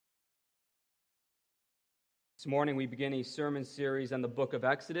This morning we begin a sermon series on the book of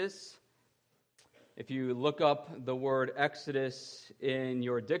Exodus. If you look up the word Exodus in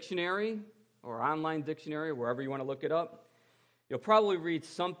your dictionary or online dictionary, wherever you want to look it up, you'll probably read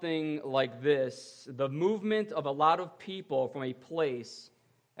something like this: the movement of a lot of people from a place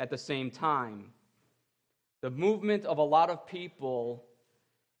at the same time. The movement of a lot of people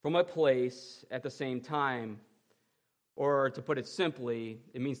from a place at the same time. Or to put it simply,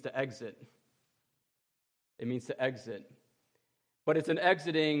 it means to exit. It means to exit. But it's an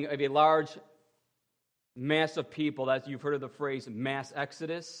exiting of a large mass of people. That you've heard of the phrase mass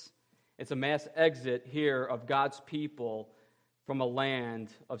exodus. It's a mass exit here of God's people from a land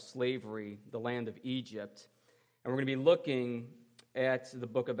of slavery, the land of Egypt. And we're going to be looking at the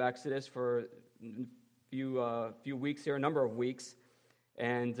book of Exodus for a few weeks here, a number of weeks.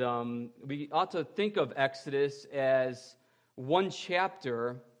 And we ought to think of Exodus as one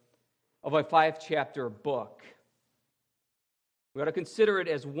chapter of a 5-chapter book. We ought to consider it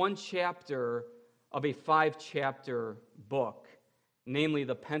as one chapter of a 5-chapter book, namely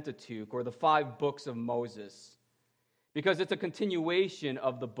the Pentateuch, or the 5 books of Moses, because it's a continuation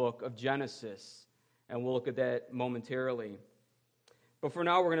of the book of Genesis, and we'll look at that momentarily. But for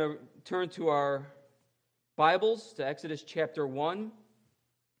now, we're going to turn to our Bibles, to Exodus chapter 1.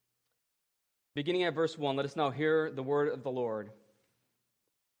 Beginning at verse 1, let us now hear the word of the Lord.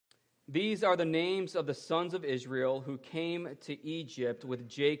 These are the names of the sons of Israel who came to Egypt with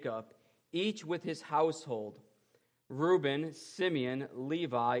Jacob, each with his household: Reuben, Simeon,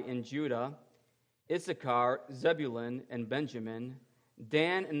 Levi, and Judah; Issachar, Zebulun, and Benjamin;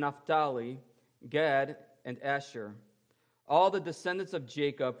 Dan and Naphtali; Gad and Asher. All the descendants of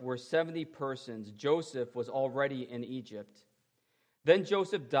Jacob were 70 persons. Joseph was already in Egypt. Then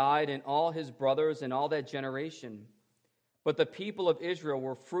Joseph died, and all his brothers and all that generation. But the people of Israel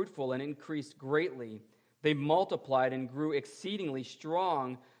were fruitful and increased greatly. They multiplied and grew exceedingly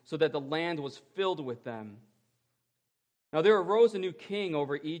strong, so that the land was filled with them. Now there arose a new king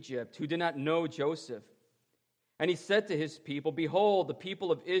over Egypt, who did not know Joseph. And he said to his people, "Behold, the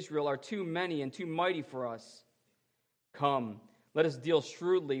people of Israel are too many and too mighty for us. Come, let us deal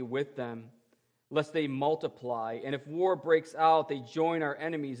shrewdly with them, lest they multiply. And if war breaks out, they join our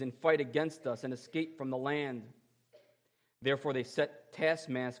enemies and fight against us and escape from the land." Therefore they set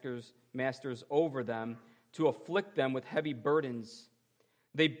taskmasters over them to afflict them with heavy burdens.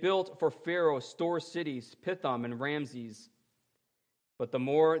 They built for Pharaoh store cities, Pithom and Ramses. But the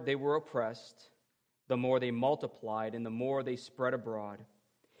more they were oppressed, the more they multiplied, and the more they spread abroad.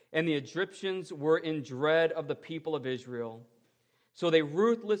 And the Egyptians were in dread of the people of Israel. So they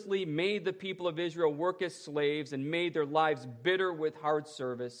ruthlessly made the people of Israel work as slaves and made their lives bitter with hard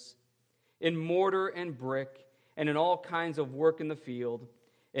service, in mortar and brick, and in all kinds of work in the field.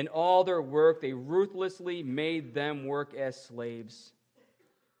 In all their work, they ruthlessly made them work as slaves.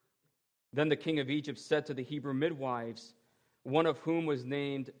 Then the king of Egypt said to the Hebrew midwives, one of whom was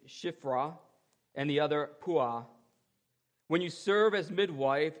named Shiphrah and the other Puah, "When you serve as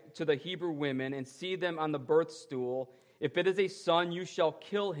midwife to the Hebrew women and see them on the birth stool, if it is a son, you shall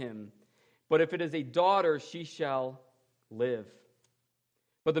kill him. But if it is a daughter, she shall live."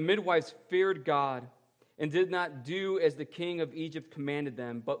 But the midwives feared God and did not do as the king of Egypt commanded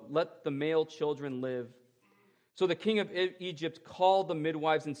them, but let the male children live. So the king of Egypt called the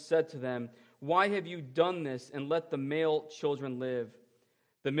midwives and said to them, "Why have you done this and let the male children live?"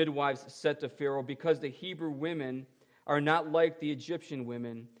 The midwives said to Pharaoh, "Because the Hebrew women are not like the Egyptian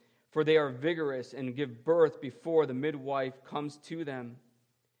women, for they are vigorous and give birth before the midwife comes to them."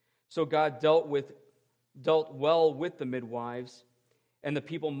 So God dealt well with the midwives, and the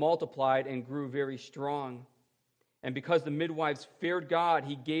people multiplied and grew very strong. And because the midwives feared God,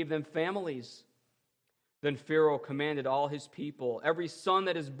 he gave them families. Then Pharaoh commanded all his people, "Every son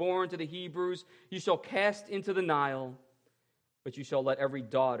that is born to the Hebrews you shall cast into the Nile, but you shall let every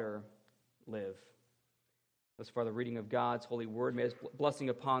daughter live." Thus far the reading of God's holy word. May his blessing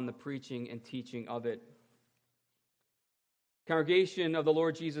upon the preaching and teaching of it. Congregation of the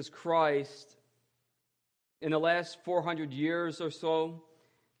Lord Jesus Christ, in the last 400 years or so,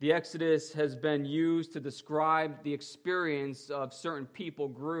 the Exodus has been used to describe the experience of certain people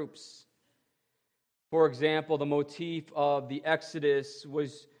groups. For example, the motif of the Exodus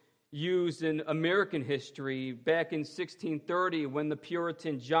was used in American history back in 1630 when the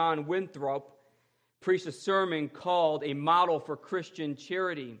Puritan John Winthrop preached a sermon called "A Model for Christian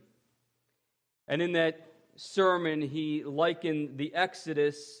Charity." And in that sermon, he likened the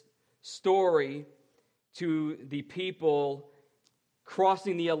Exodus story to the people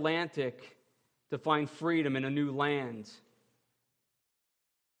crossing the Atlantic to find freedom in a new land.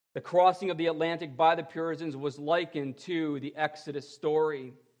 The crossing of the Atlantic by the Puritans was likened to the Exodus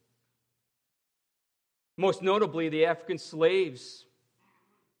story. Most notably, the African slaves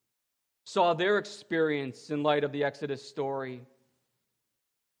saw their experience in light of the Exodus story.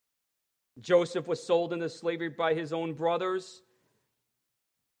 Joseph was sold into slavery by his own brothers,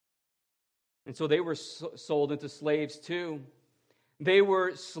 and so they were sold into slaves too. They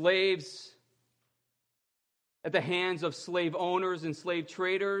were slaves at the hands of slave owners and slave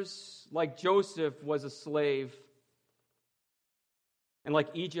traders, like Joseph was a slave, and like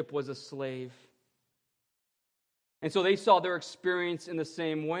Egypt was a slave. And so they saw their experience in the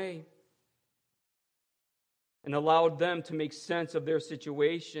same way and allowed them to make sense of their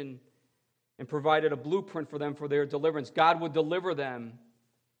situation and provided a blueprint for them for their deliverance. God would deliver them.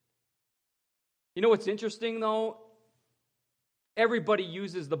 You know what's interesting, though? Everybody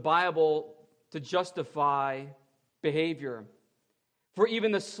uses the Bible to justify behavior. For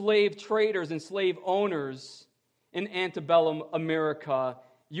even the slave traders and slave owners in antebellum America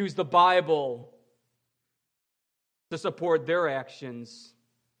used the Bible to support their actions.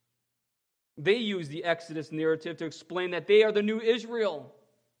 They use the Exodus narrative to explain that they are the new Israel.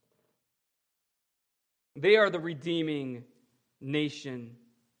 They are the redeeming nation.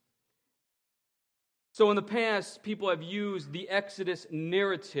 So in the past, people have used the Exodus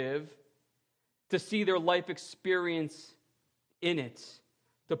narrative to see their life experience in it,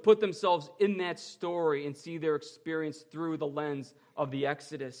 to put themselves in that story and see their experience through the lens of the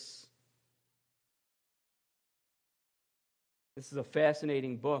Exodus. This is a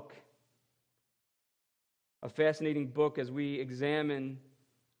fascinating book. A fascinating book as we examine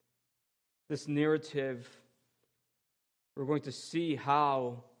this narrative. We're going to see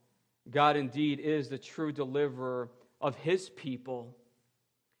how God indeed is the true deliverer of his people.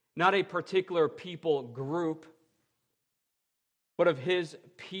 Not a particular people group, but of his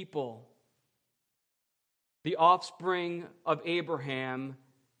people. The offspring of Abraham,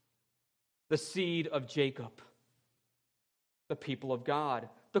 the seed of Jacob. The people of God.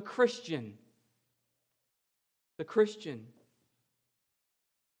 The Christian. The Christian.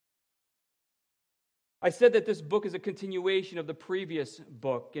 I said that this book is a continuation of the previous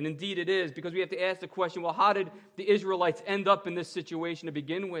book, and indeed it is, because we have to ask the question, well, how did the Israelites end up in this situation to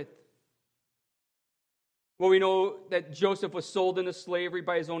begin with? Well, we know that Joseph was sold into slavery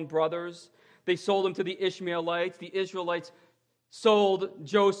by his own brothers. They sold him to the Ishmaelites. The Israelites sold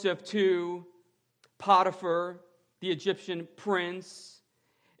Joseph to Potiphar, the Egyptian prince,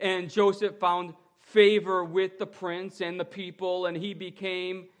 and Joseph found favor with the prince and the people, and he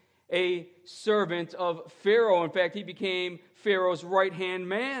became a servant of Pharaoh. In fact, he became Pharaoh's right-hand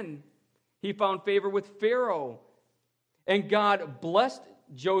man. He found favor with Pharaoh. And God blessed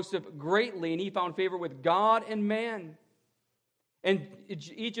Joseph greatly, and he found favor with God and man. And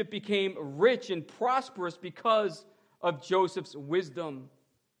Egypt became rich and prosperous because of Joseph's wisdom,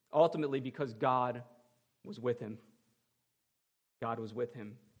 ultimately because God was with him. God was with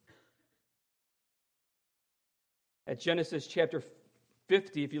him. At Genesis chapter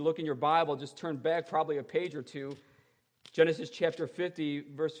 50, if you look in your Bible, just turn back probably a page or two. Genesis chapter 50,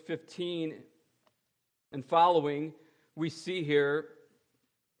 verse 15 and following, we see here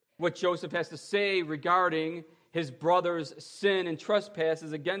what Joseph has to say regarding his brother's sin and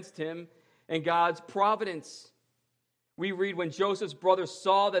trespasses against him and God's providence. We read, when Joseph's brothers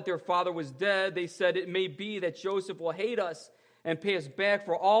saw that their father was dead, they said, it may be that Joseph will hate us and pay us back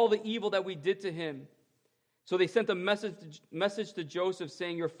for all the evil that we did to him. So they sent a message to Joseph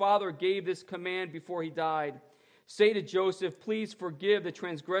saying, your father gave this command before he died. Say to Joseph, please forgive the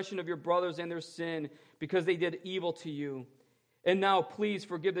transgression of your brothers and their sin, because they did evil to you. And now please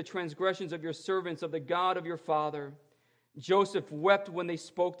forgive the transgressions of your servants of the God of your father. Joseph wept when they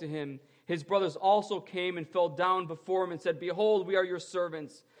spoke to him. His brothers also came and fell down before him and said, behold, we are your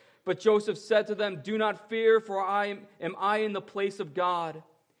servants. But Joseph said to them, do not fear, for am I in the place of God?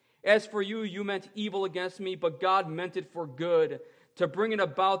 As for you, you meant evil against me, but God meant it for good, to bring it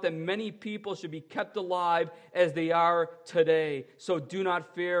about that many people should be kept alive as they are today. So do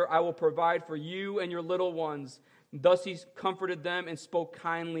not fear, I will provide for you and your little ones. Thus he comforted them and spoke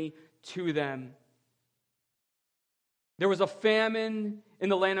kindly to them. There was a famine in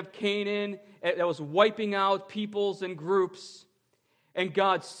the land of Canaan that was wiping out peoples and groups. And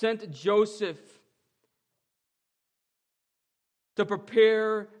God sent Joseph to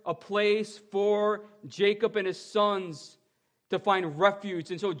prepare a place for Jacob and his sons to find refuge.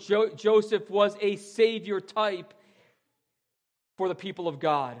 And so Joseph was a savior type for the people of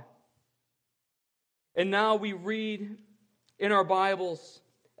God. And now we read in our Bibles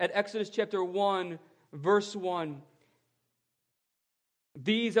at Exodus chapter 1, verse 1,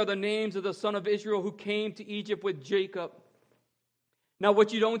 These are the names of the son of Israel who came to Egypt with Jacob. Now,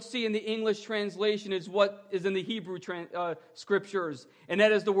 what you don't see in the English translation is what is in the Hebrew scriptures, and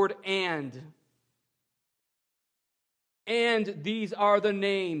that is the word and. And these are the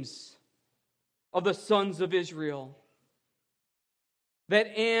names of the sons of Israel. That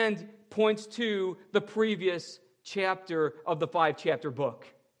and points to the previous chapter of the 5-chapter book,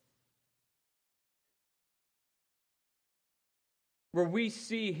 where we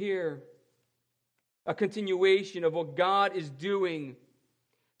see here a continuation of what God is doing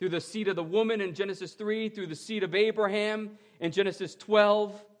through the seed of the woman in Genesis 3, through the seed of Abraham in Genesis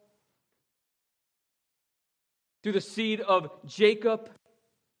 12, through the seed of Jacob,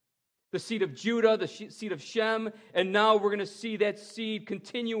 the seed of Judah, the seed of Shem, and now we're going to see that seed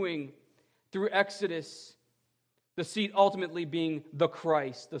continuing through Exodus, the seed ultimately being the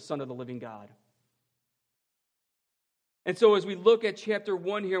Christ, the Son of the living God. And so as we look at chapter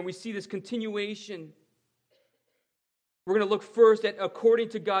 1 here and we see this continuation, we're going to look first at, according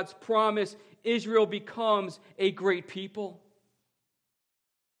to God's promise, Israel becomes a great people.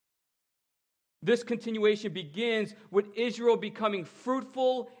 This continuation begins with Israel becoming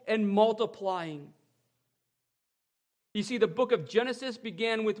fruitful and multiplying. You see, the book of Genesis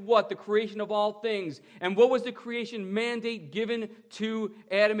began with what? The creation of all things. And what was the creation mandate given to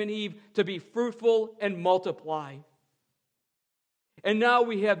Adam and Eve? To be fruitful and multiply. And now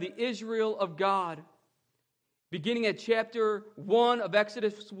we have the Israel of God. Beginning at chapter 1 of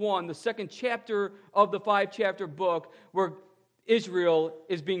Exodus 1, the second chapter of the 5-chapter book, where Israel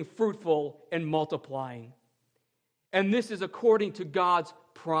is being fruitful and multiplying. And this is according to God's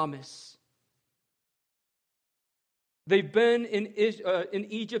promise. They've been in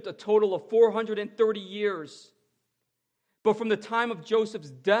Egypt a total of 430 years. But from the time of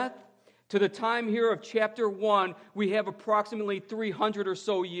Joseph's death to the time here of chapter 1, we have approximately 300 or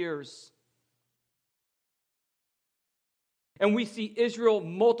so years. And we see Israel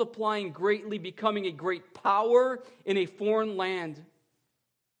multiplying greatly, becoming a great power in a foreign land,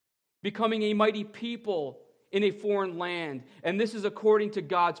 becoming a mighty people in a foreign land. And this is according to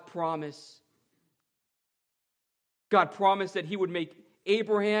God's promise. God promised that he would make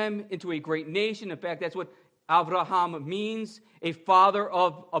Abraham into a great nation. In fact, that's what Avraham means, a father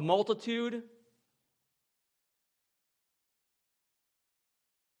of a multitude.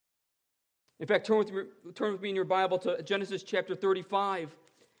 In fact, turn with me in your Bible to Genesis chapter 35.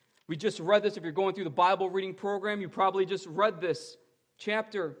 We just read this. If you're going through the Bible reading program, you probably just read this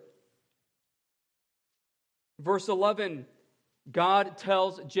chapter. Verse 11, God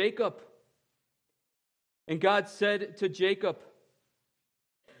tells Jacob, and God said to Jacob,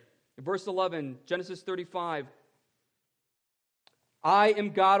 verse 11, Genesis 35, I am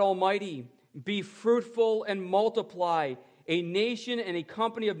God Almighty. Be fruitful and multiply. A nation and a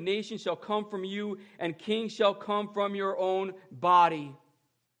company of nations shall come from you, and kings shall come from your own body.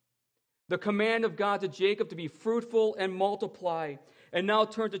 The command of God to Jacob to be fruitful and multiply. And now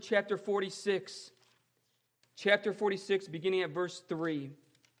turn to chapter 46. Chapter 46, beginning at verse 3.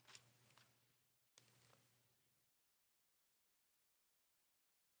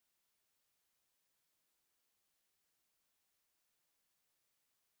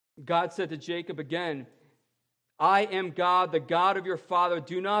 God said to Jacob again, I am God, the God of your father.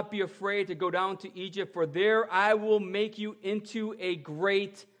 Do not be afraid to go down to Egypt, for there I will make you into a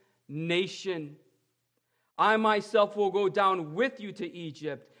great nation. I myself will go down with you to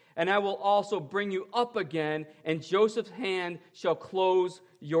Egypt, and I will also bring you up again, and Joseph's hand shall close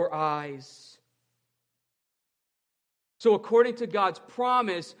your eyes. So according to God's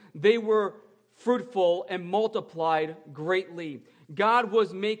promise, they were fruitful and multiplied greatly. God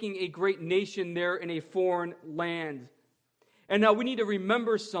was making a great nation there in a foreign land. And now we need to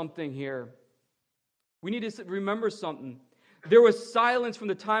remember something here. We need to remember something. There was silence from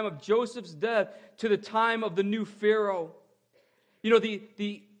the time of Joseph's death to the time of the new Pharaoh. You know,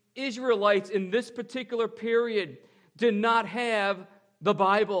 the Israelites in this particular period did not have the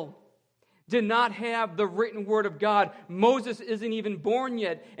Bible, did not have the written word of God. Moses isn't even born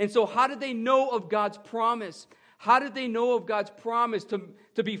yet. And so how did they know of God's promise? How did they know of God's promise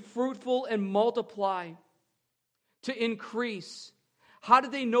to be fruitful and multiply, to increase? How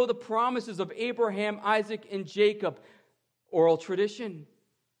did they know the promises of Abraham, Isaac, and Jacob? Oral tradition.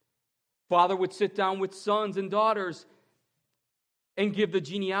 Father would sit down with sons and daughters and give the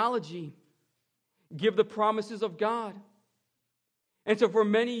genealogy, give the promises of God. And so for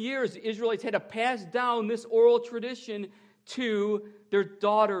many years, the Israelites had to pass down this oral tradition to their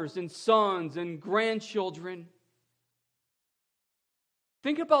daughters and sons and grandchildren.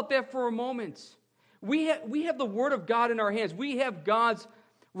 Think about that for a moment. We have the Word of God in our hands. We have God's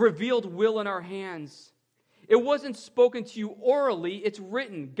revealed will in our hands. It wasn't spoken to you orally, it's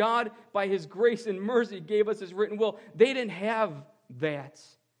written. God, by His grace and mercy, gave us His written will. They didn't have that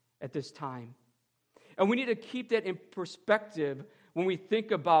at this time. And we need to keep that in perspective when we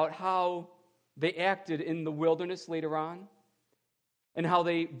think about how they acted in the wilderness later on and how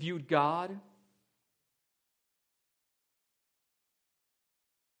they viewed God.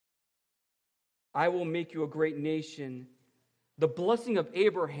 I will make you a great nation. The blessing of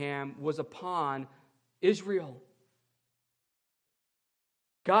Abraham was upon Israel.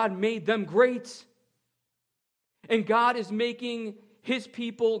 God made them great. And God is making His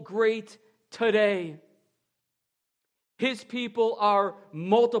people great today. His people are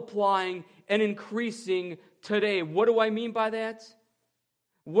multiplying and increasing today. What do I mean by that?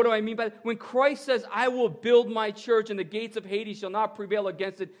 What do I mean by that? When Christ says, I will build my church and the gates of Hades shall not prevail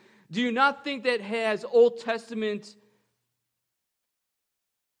against it, do you not think that has Old Testament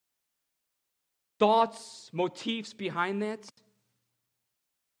thoughts, motifs behind that?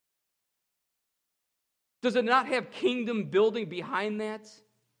 Does it not have kingdom building behind that?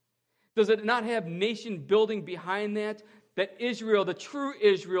 Does it not have nation building behind that? That Israel, the true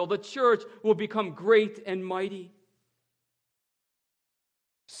Israel, the church, will become great and mighty.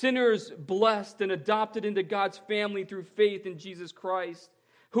 Sinners blessed and adopted into God's family through faith in Jesus Christ,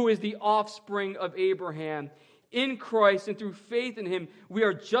 who is the offspring of Abraham. In Christ and through faith in Him, we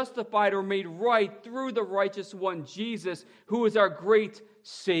are justified or made right through the righteous one, Jesus, who is our great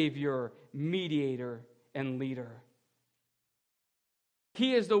Savior, mediator, and leader.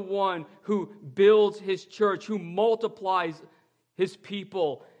 He is the one who builds His church, who multiplies His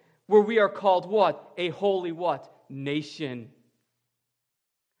people, where we are called what? A holy what? Nation.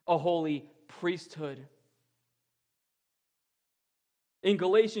 A holy priesthood. In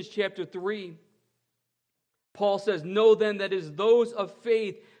Galatians chapter 3, Paul says, know then that it is those of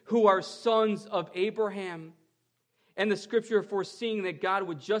faith who are sons of Abraham. And the scripture foreseeing that God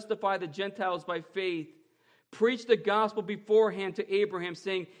would justify the Gentiles by faith, preached the gospel beforehand to Abraham,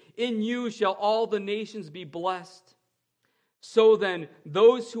 saying, in you shall all the nations be blessed. So then,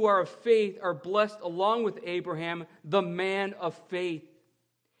 those who are of faith are blessed along with Abraham, the man of faith.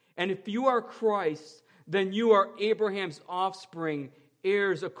 And if you are Christ, then you are Abraham's offspring,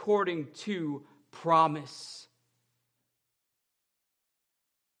 heirs according to promise.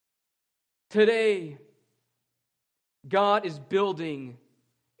 Today, God is building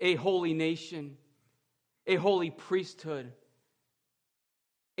a holy nation, a holy priesthood,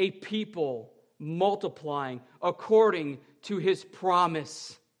 a people multiplying according to His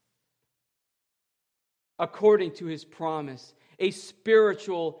promise. According to His promise, a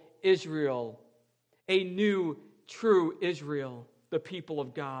spiritual Israel, a new true Israel, the people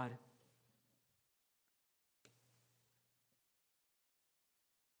of God.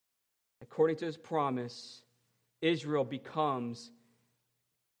 According to His promise, Israel becomes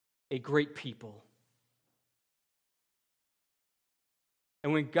a great people.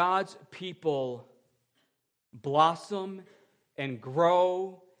 And when God's people blossom and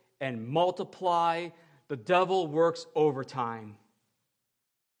grow and multiply, the devil works overtime.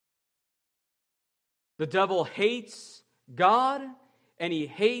 The devil hates God and he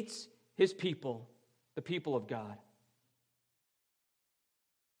hates His people, the people of God.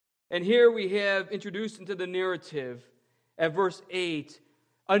 And here we have introduced into the narrative at verse 8,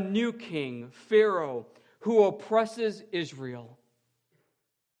 a new king, Pharaoh, who oppresses Israel.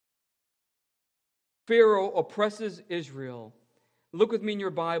 Pharaoh oppresses Israel. Look with me in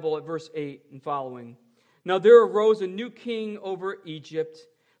your Bible at verse 8 and following. Now there arose a new king over Egypt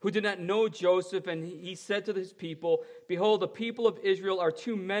who did not know Joseph, and he said to his people, behold, the people of Israel are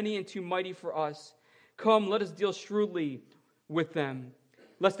too many and too mighty for us. Come, let us deal shrewdly with them,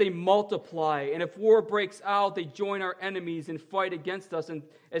 lest they multiply. And if war breaks out, they join our enemies and fight against us and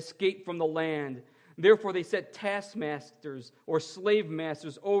escape from the land. Therefore they set taskmasters or slave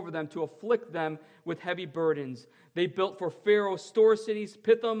masters over them to afflict them with heavy burdens. They built for Pharaoh store cities,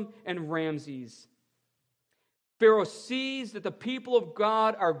 Pithom and Ramses. Pharaoh sees that the people of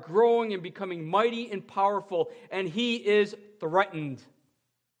God are growing and becoming mighty and powerful, and he is threatened.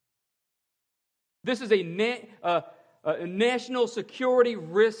 This is a national security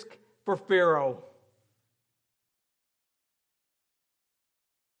risk for Pharaoh.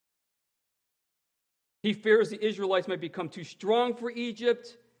 He fears the Israelites might become too strong for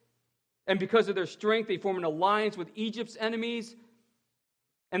Egypt, and because of their strength, they form an alliance with Egypt's enemies,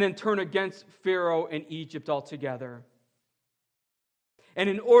 and then turn against Pharaoh and Egypt altogether. And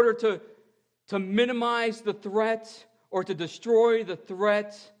in order to minimize the threat or to destroy the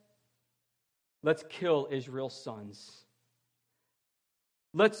threat, let's kill Israel's sons.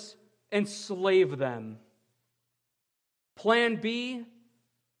 Let's enslave them. Plan B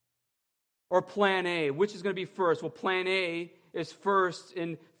or plan A? Which is going to be first? Well, plan A is first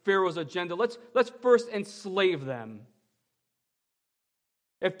in Pharaoh's agenda. Let's first enslave them.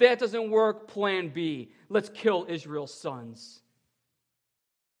 If that doesn't work, plan B. Let's kill Israel's sons.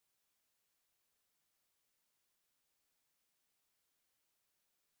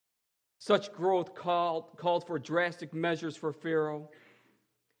 Such growth called for drastic measures for Pharaoh.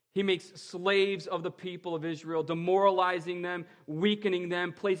 He makes slaves of the people of Israel, demoralizing them, weakening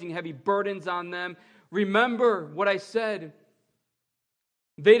them, placing heavy burdens on them. Remember what I said.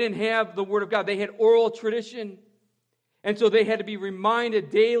 They didn't have the Word of God. They had oral tradition. And so they had to be reminded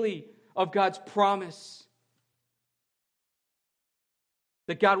daily of God's promise.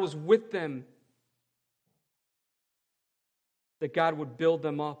 That God was with them. That God would build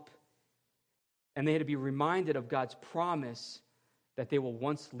them up. And they had to be reminded of God's promise that they will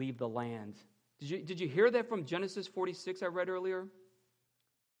once leave the land. Did you hear that from Genesis 46 I read earlier?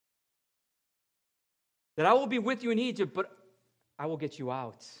 That I will be with you in Egypt, but I will get you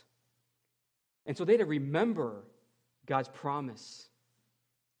out. And so they had to remember God's promise.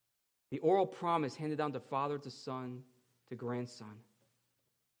 The oral promise handed down to father to son to grandson.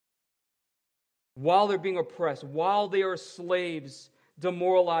 While they're being oppressed, while they are slaves,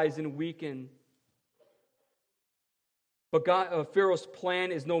 demoralized and weakened. But Pharaoh's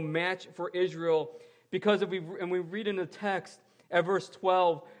plan is no match for Israel, because we read in the text at verse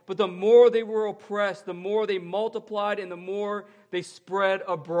 12, but the more they were oppressed, the more they multiplied and the more they spread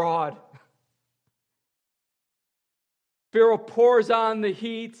abroad. Pharaoh pours on the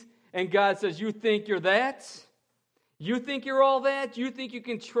heat and God says, you think you're that? You think you're all that? You think you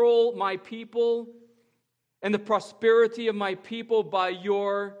control my people and the prosperity of my people by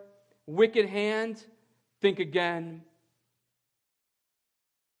your wicked hand? Think again.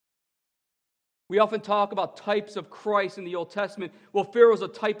 We often talk about types of Christ in the Old Testament. Well, Pharaoh's a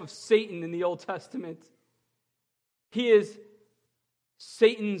type of Satan in the Old Testament. He is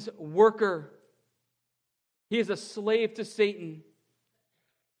Satan's worker. He is a slave to Satan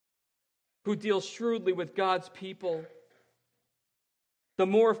who deals shrewdly with God's people. The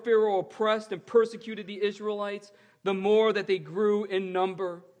more Pharaoh oppressed and persecuted the Israelites, the more that they grew in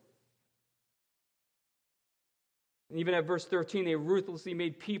number. And even at verse 13, they ruthlessly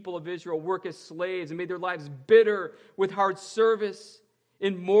made people of Israel work as slaves and made their lives bitter with hard service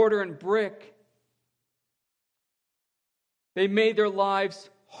in mortar and brick. They made their lives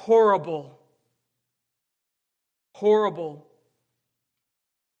horrible. Horrible.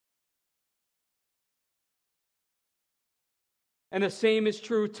 And the same is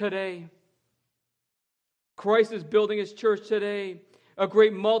true today. Christ is building his church today. A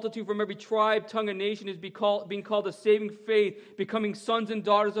great multitude from every tribe, tongue, and nation is being called to saving faith, becoming sons and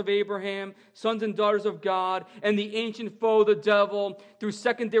daughters of Abraham, sons and daughters of God, and the ancient foe, the devil, through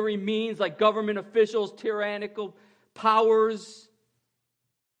secondary means like government officials, tyrannical powers,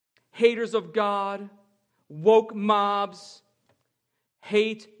 haters of God, woke mobs,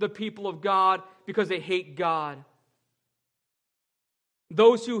 hate the people of God because they hate God.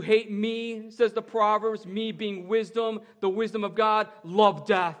 Those who hate me, says the Proverbs, me being wisdom, the wisdom of God, love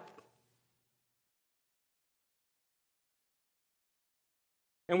death.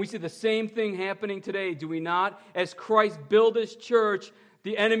 And we see the same thing happening today, do we not? As Christ builds his church,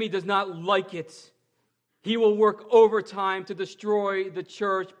 the enemy does not like it. He will work overtime to destroy the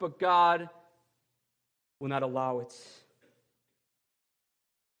church, but God will not allow it.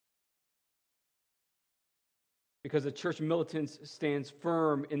 Because the church militant stands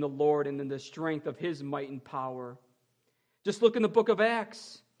firm in the Lord and in the strength of his might and power. Just look in the book of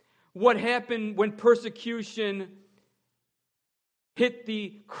Acts. What happened when persecution hit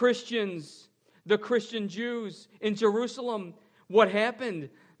the Christians, the Christian Jews in Jerusalem? What happened?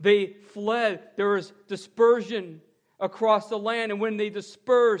 They fled. There was dispersion across the land. And when they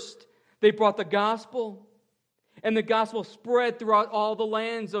dispersed, they brought the gospel. And the gospel spread throughout all the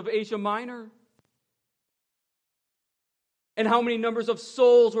lands of Asia Minor. And how many numbers of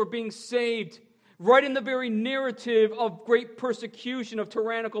souls were being saved right in the very narrative of great persecution of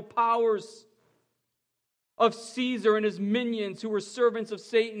tyrannical powers, of Caesar and his minions who were servants of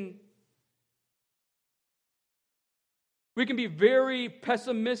Satan. We can be very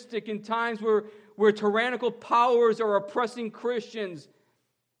pessimistic in times where tyrannical powers are oppressing Christians,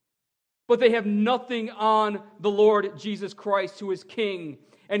 but they have nothing on the Lord Jesus Christ, who is King.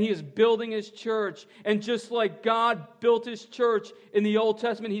 And he is building his church. And just like God built his church in the Old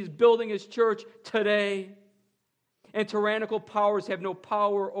Testament, he's building his church today. and tyrannical powers have no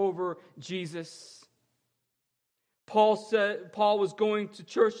power over Jesus. Paul was going to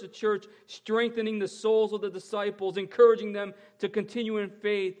church, strengthening the souls of the disciples, encouraging them to continue in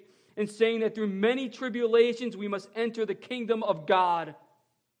faith, and saying that through many tribulations we must enter the kingdom of God.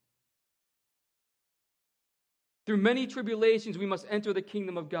 Through many tribulations we must enter the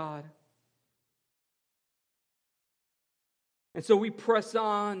kingdom of God. And so we press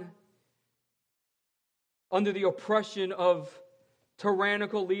on under the oppression of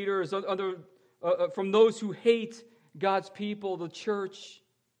tyrannical leaders, from those who hate God's people, the church.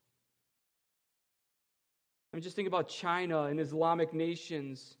 I mean, just think about China and Islamic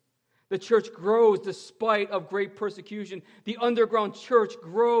nations. The church grows despite of great persecution. The underground church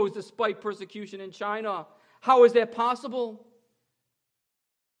grows despite persecution in China. How is that possible?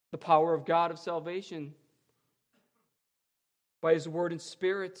 The power of God of salvation. By His Word and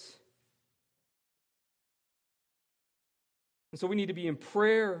Spirit. And so we need to be in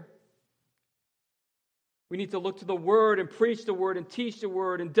prayer. We need to look to the Word and preach the Word and teach the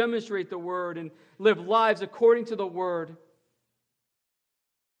Word and demonstrate the Word and live lives according to the Word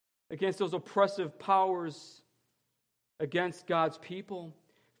against those oppressive powers against God's people.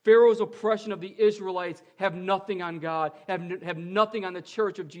 Pharaoh's oppression of the Israelites have nothing on God, have nothing on the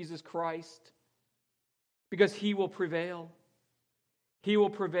church of Jesus Christ, because He will prevail. He will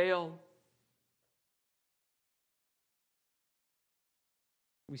prevail.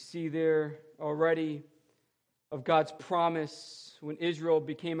 We see there already of God's promise when Israel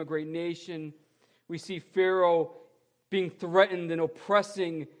became a great nation. We see Pharaoh being threatened and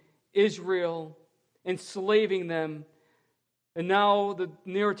oppressing Israel, enslaving them. And now the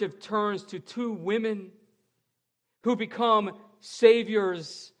narrative turns to two women who become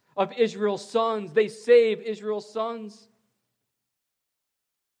saviors of Israel's sons. They save Israel's sons.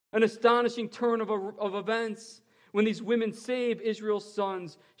 An astonishing turn of events when these women save Israel's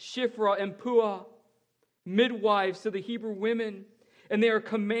sons, Shiphrah and Puah, midwives to the Hebrew women, and they are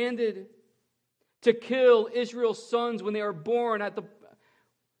commanded to kill Israel's sons when they are born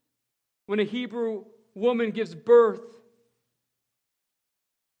when a Hebrew woman gives birth.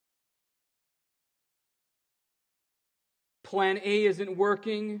 Plan A isn't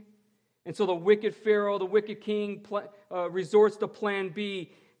working, and so the wicked Pharaoh, the wicked king, resorts to Plan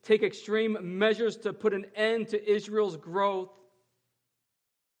B, take extreme measures to put an end to Israel's growth.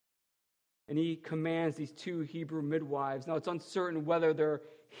 And he commands these two Hebrew midwives. Now, it's uncertain whether they're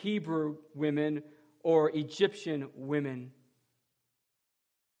Hebrew women or Egyptian women.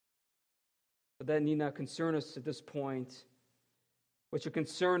 But that need not concern us at this point. What should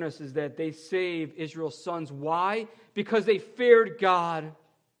concern us is that they save Israel's sons. Why? Because they feared God.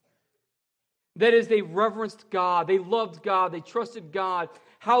 That is, they reverenced God. They loved God. They trusted God.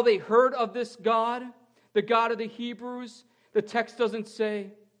 How they heard of this God, the God of the Hebrews, the text doesn't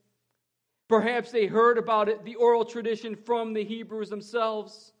say. Perhaps they heard about it, the oral tradition from the Hebrews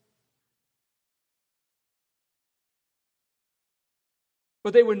themselves.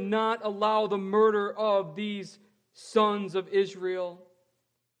 But they would not allow the murder of these sons of Israel.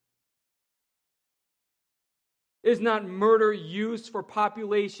 Is not murder used for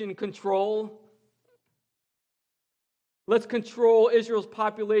population control? Let's control Israel's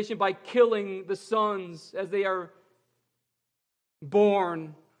population by killing the sons as they are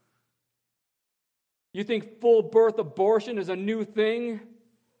born. You think full birth abortion is a new thing?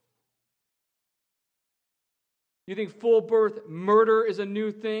 You think full birth murder is a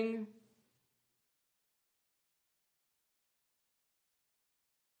new thing?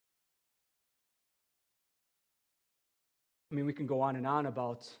 I mean, we can go on and on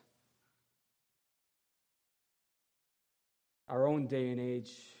about our own day and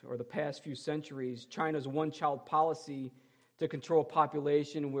age or the past few centuries. China's one-child policy to control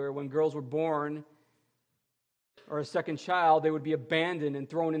population, where when girls were born or a second child, they would be abandoned and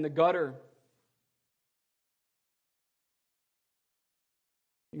thrown in the gutter.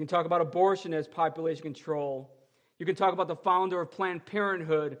 You can talk about abortion as population control. You can talk about the founder of Planned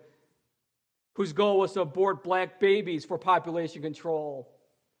Parenthood, whose goal was to abort black babies for population control.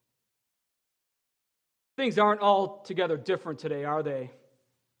 Things aren't altogether different today, are they?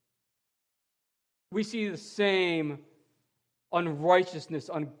 We see the same unrighteousness,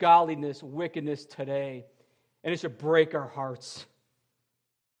 ungodliness, wickedness today, and it should break our hearts.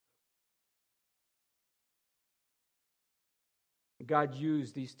 God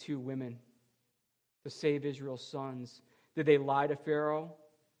used these two women to save Israel's sons. Did they lie to Pharaoh?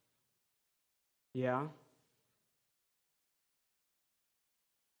 Yeah.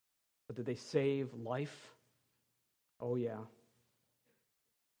 But did they save life? Oh, yeah.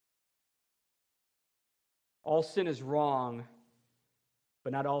 All sin is wrong,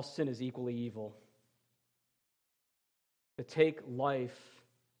 but not all sin is equally evil. To take life,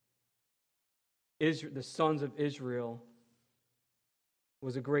 the sons of Israel,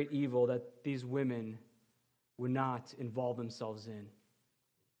 was a great evil that these women would not involve themselves in.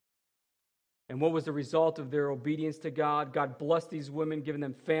 And what was the result of their obedience to God? God blessed these women, giving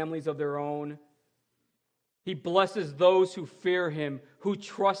them families of their own. He blesses those who fear Him, who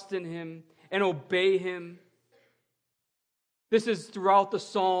trust in Him, and obey Him. This is throughout the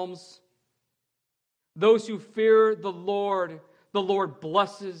Psalms. Those who fear the Lord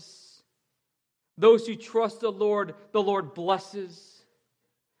blesses. Those who trust the Lord blesses.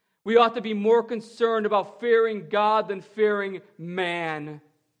 We ought to be more concerned about fearing God than fearing man.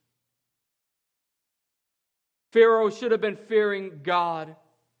 Pharaoh should have been fearing God,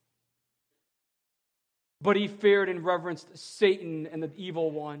 but he feared and reverenced Satan and the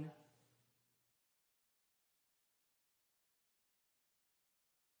evil one.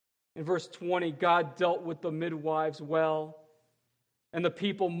 In verse 20, God dealt with the midwives well, and the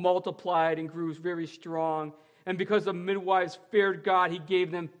people multiplied and grew very strong. And because the midwives feared God, He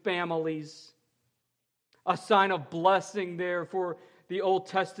gave them families. A sign of blessing there for the Old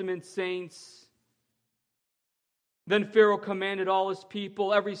Testament saints. Then Pharaoh commanded all his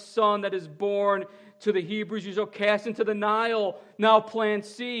people, every son that is born to the Hebrews you shall cast into the Nile. Now plan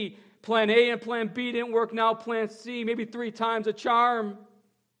C. Plan A and plan B didn't work. Now plan C. Maybe 3 times a charm.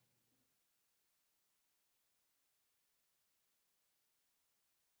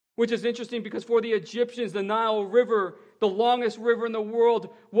 Which is interesting because for the Egyptians, the Nile River, the longest river in the world,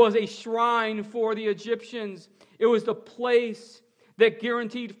 was a shrine for the Egyptians. It was the place that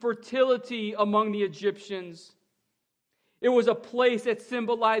guaranteed fertility among the Egyptians. It was a place that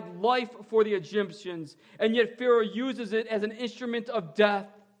symbolized life for the Egyptians, and yet Pharaoh uses it as an instrument of death.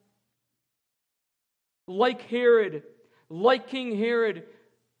 Like King Herod,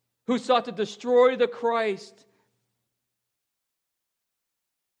 who sought to destroy the Christ,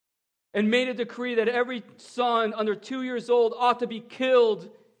 and made a decree that every son under 2 years old ought to be killed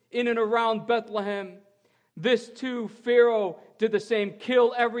in and around Bethlehem. This too, Pharaoh did the same,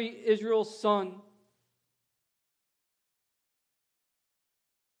 kill every Israel's son.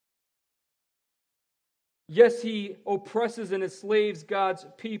 Yes, he oppresses and enslaves God's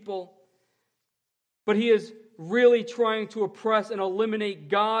people, but he is really trying to oppress and eliminate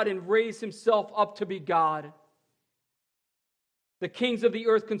God and raise himself up to be God. The kings of the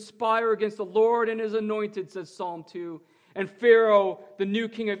earth conspire against the Lord and His anointed, says Psalm 2. And Pharaoh, the new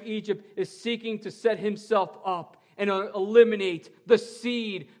king of Egypt, is seeking to set himself up and eliminate the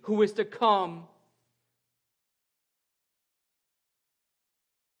seed who is to come.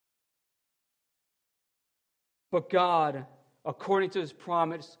 But God, according to His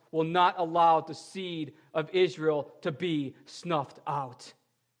promise, will not allow the seed of Israel to be snuffed out.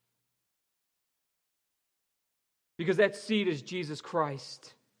 Because that seed is Jesus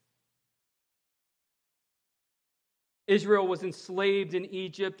Christ. Israel was enslaved in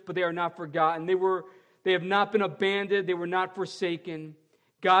Egypt, but they are not forgotten. They have not been abandoned. They were not forsaken.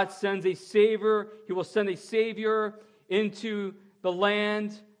 God sends a Savior. He will send a Savior into the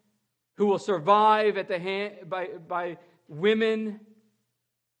land who will survive at the hand by women.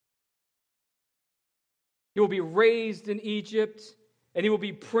 He will be raised in Egypt, and he will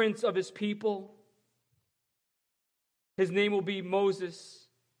be prince of his people. His name will be Moses.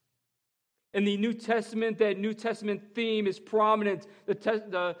 In the New Testament, that New Testament theme is prominent.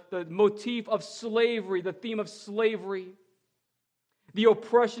 The motif of slavery, the theme of slavery. The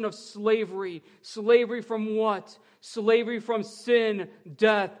oppression of slavery. Slavery from what? Slavery from sin,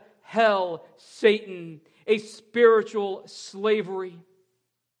 death, hell, Satan. A spiritual slavery.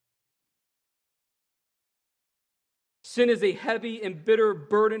 Sin is a heavy and bitter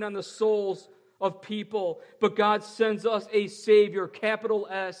burden on the souls of people, but God sends us a Savior, capital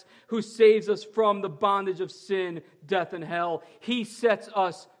S, who saves us from the bondage of sin, death, and hell. He sets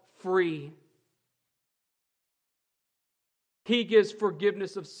us free. He gives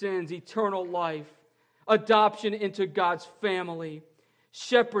forgiveness of sins, eternal life, adoption into God's family,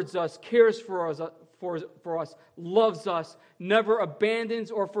 shepherds us, cares for us, loves us, never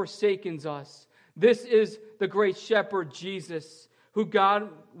abandons or forsakes us. This is the great shepherd, Jesus, who God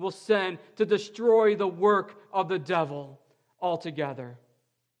will send to destroy the work of the devil altogether.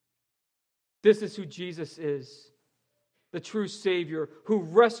 This is who Jesus is, the true Savior, who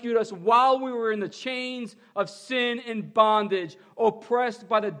rescued us while we were in the chains of sin and bondage, oppressed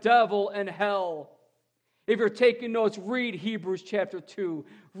by the devil and hell. If you're taking notes, read Hebrews chapter 2.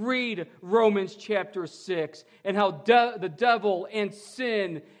 Read Romans chapter 6. And how the devil and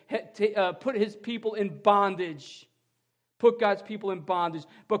sin put his people in bondage. Put God's people in bondage.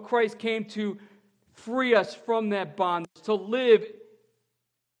 But Christ came to free us from that bondage. To live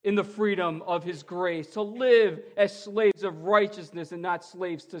in the freedom of his grace. To live as slaves of righteousness and not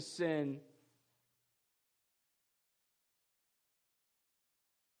slaves to sin.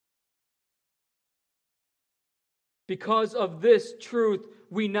 Because of this truth,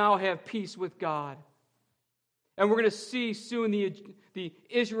 we now have peace with God. And we're going to see soon the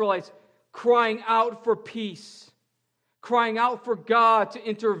Israelites crying out for peace, crying out for God to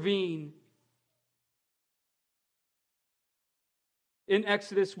intervene. In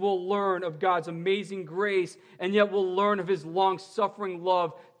Exodus, we'll learn of God's amazing grace, and yet we'll learn of his long-suffering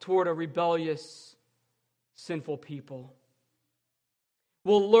love toward a rebellious, sinful people.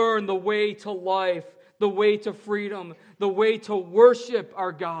 We'll learn the way to life, the way to freedom, the way to worship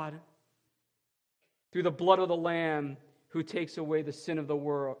our God through the blood of the Lamb who takes away the sin of the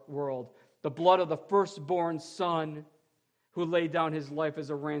world, the blood of the firstborn Son who laid down his life as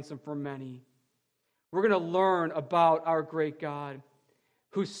a ransom for many. We're going to learn about our great God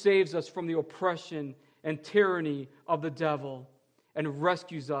who saves us from the oppression and tyranny of the devil and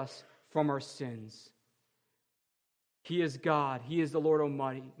rescues us from our sins. He is God. He is the Lord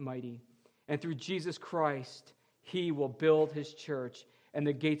Almighty. And through Jesus Christ, he will build his church, and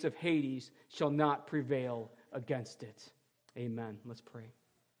the gates of Hades shall not prevail against it. Amen. Let's pray.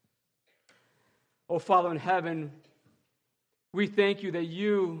 Oh, Father in heaven, we thank you that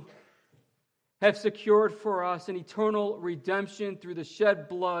you have secured for us an eternal redemption through the shed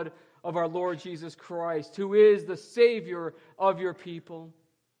blood of our Lord Jesus Christ, who is the Savior of your people.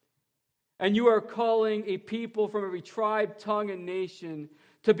 And you are calling a people from every tribe, tongue, and nation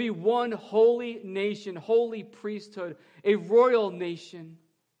to be one holy nation, holy priesthood, a royal nation,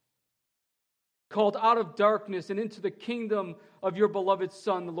 called out of darkness and into the kingdom of your beloved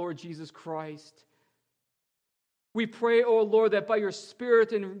Son, the Lord Jesus Christ. We pray, O Lord, that by your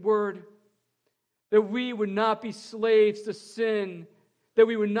Spirit and word, that we would not be slaves to sin, that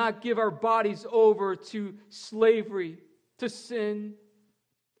we would not give our bodies over to slavery, to sin,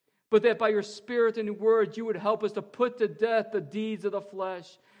 but that by your Spirit and word, you would help us to put to death the deeds of the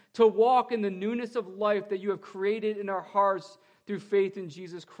flesh, to walk in the newness of life that you have created in our hearts through faith in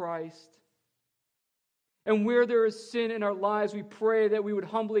Jesus Christ. And where there is sin in our lives, we pray that we would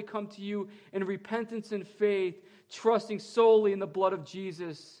humbly come to you in repentance and faith, trusting solely in the blood of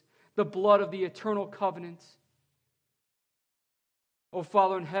Jesus, the blood of the eternal covenant. Oh,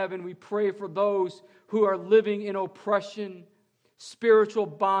 Father in heaven, we pray for those who are living in oppression, spiritual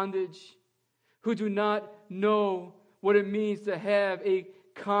bondage, who do not know what it means to have a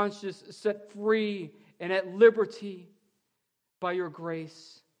conscience set free and at liberty by your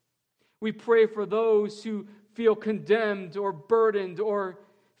grace. We pray for those who feel condemned or burdened or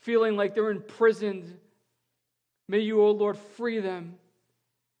feeling like they're imprisoned. May you, O Lord, free them.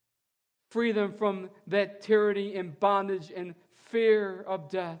 Free them from that tyranny and bondage and fear of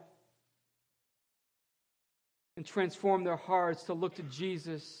death. And transform their hearts to look to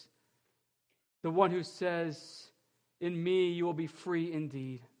Jesus, the one who says, "In me you will be free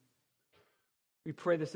indeed." We pray this